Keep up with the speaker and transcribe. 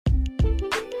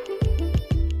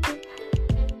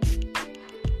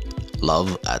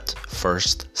Love at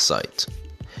First Sight.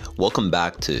 Welcome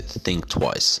back to Think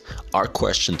Twice. Our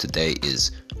question today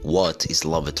is, what is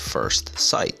love at first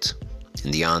sight?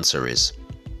 And the answer is,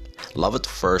 love at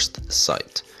first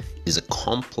sight is a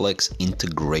complex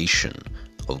integration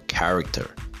of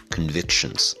character,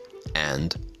 convictions,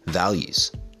 and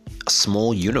values. A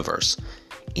small universe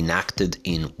enacted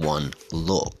in one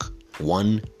look,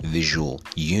 one visual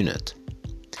unit.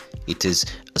 It is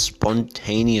a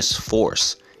spontaneous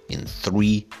force in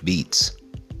 3 beats: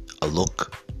 a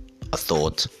look, a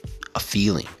thought, a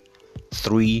feeling.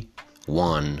 3,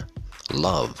 1,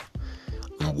 love.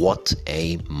 And what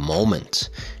a moment,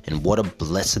 and what a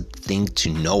blessed thing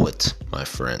to know it, my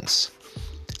friends.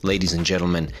 Ladies and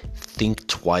gentlemen, think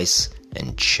twice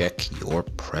and check your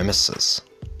premises.